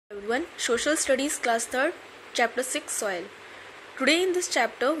everyone, Social Studies Class 3rd, Chapter 6 Soil. Today in this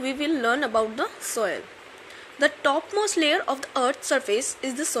chapter we will learn about the soil. The topmost layer of the earth's surface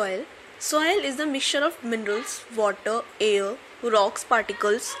is the soil. Soil is the mixture of minerals, water, air, rocks,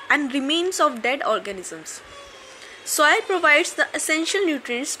 particles and remains of dead organisms. Soil provides the essential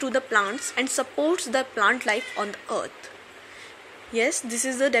nutrients to the plants and supports the plant life on the earth. Yes, this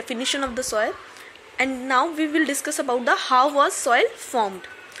is the definition of the soil. And now we will discuss about the how was soil formed.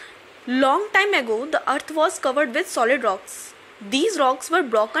 Long time ago, the earth was covered with solid rocks. These rocks were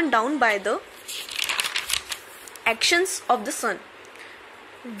broken down by the actions of the sun,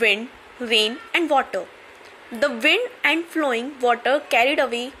 wind, rain and water. The wind and flowing water carried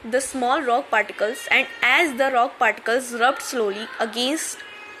away the small rock particles, and as the rock particles rubbed slowly against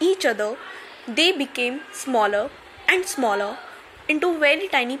each other, they became smaller and smaller into very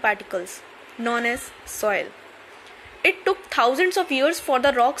tiny particles known as soil. It took thousands of years for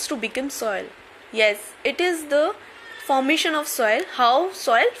the rocks to become soil. Yes, it is the formation of soil, how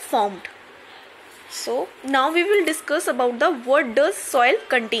soil formed. So now we will discuss about the what does soil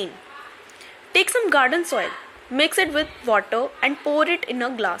contain. Take some garden soil, mix it with water and pour it in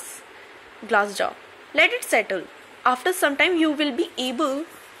a glass jar. Let it settle. After some time you will be able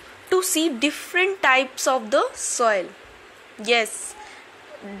to see different types of the soil. Yes,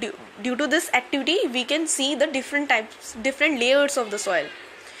 due to this activity we can see the different layers of the soil.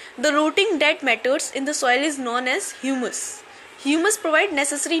 The rotting dead matters in the soil is known as humus. Humus provide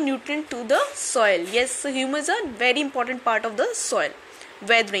necessary nutrient to the soil. Yes, so humus is a very important part of the soil.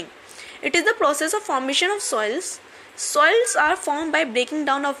 Weathering. It is the process of formation of soils. Soils are formed by breaking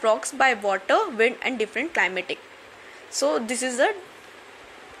down of rocks by water, wind and different climatic. So this is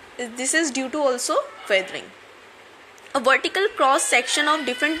due to also weathering. A vertical cross section of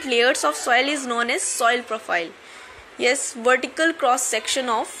different layers of soil is known as soil profile. Yes, vertical cross section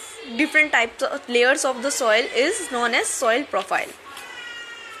of different types of layers of the soil is known as soil profile.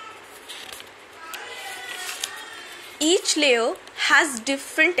 Each layer has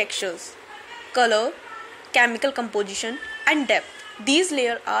different textures, color, chemical composition and depth. These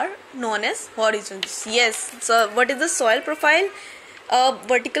layers are known as horizons. Yes, so what is the soil profile? A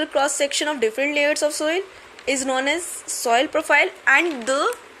vertical cross section of different layers of soil is known as soil profile, and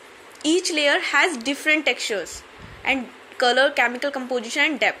each layer has different textures and color, chemical composition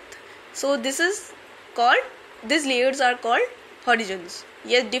and depth. So these layers are called horizons.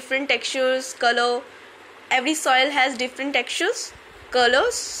 Yes, different textures, color. Every soil has different textures,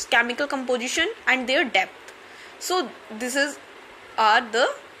 colors, chemical composition and their depth. So are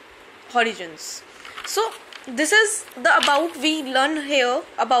the horizons. So this is the about we learn here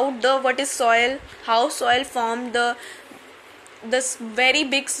about the what is soil, how soil formed, this very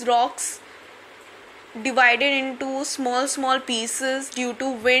big rocks divided into small pieces due to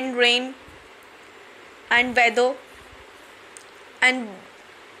wind, rain and weather, and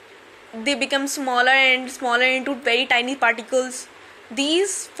they become smaller and smaller into very tiny particles.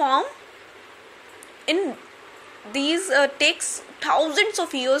 These takes thousands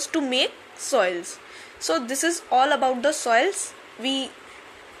of years to make soils. So this is all about the soils we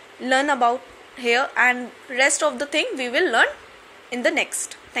learn about here, and rest of the thing we will learn in the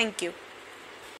next. Thank you.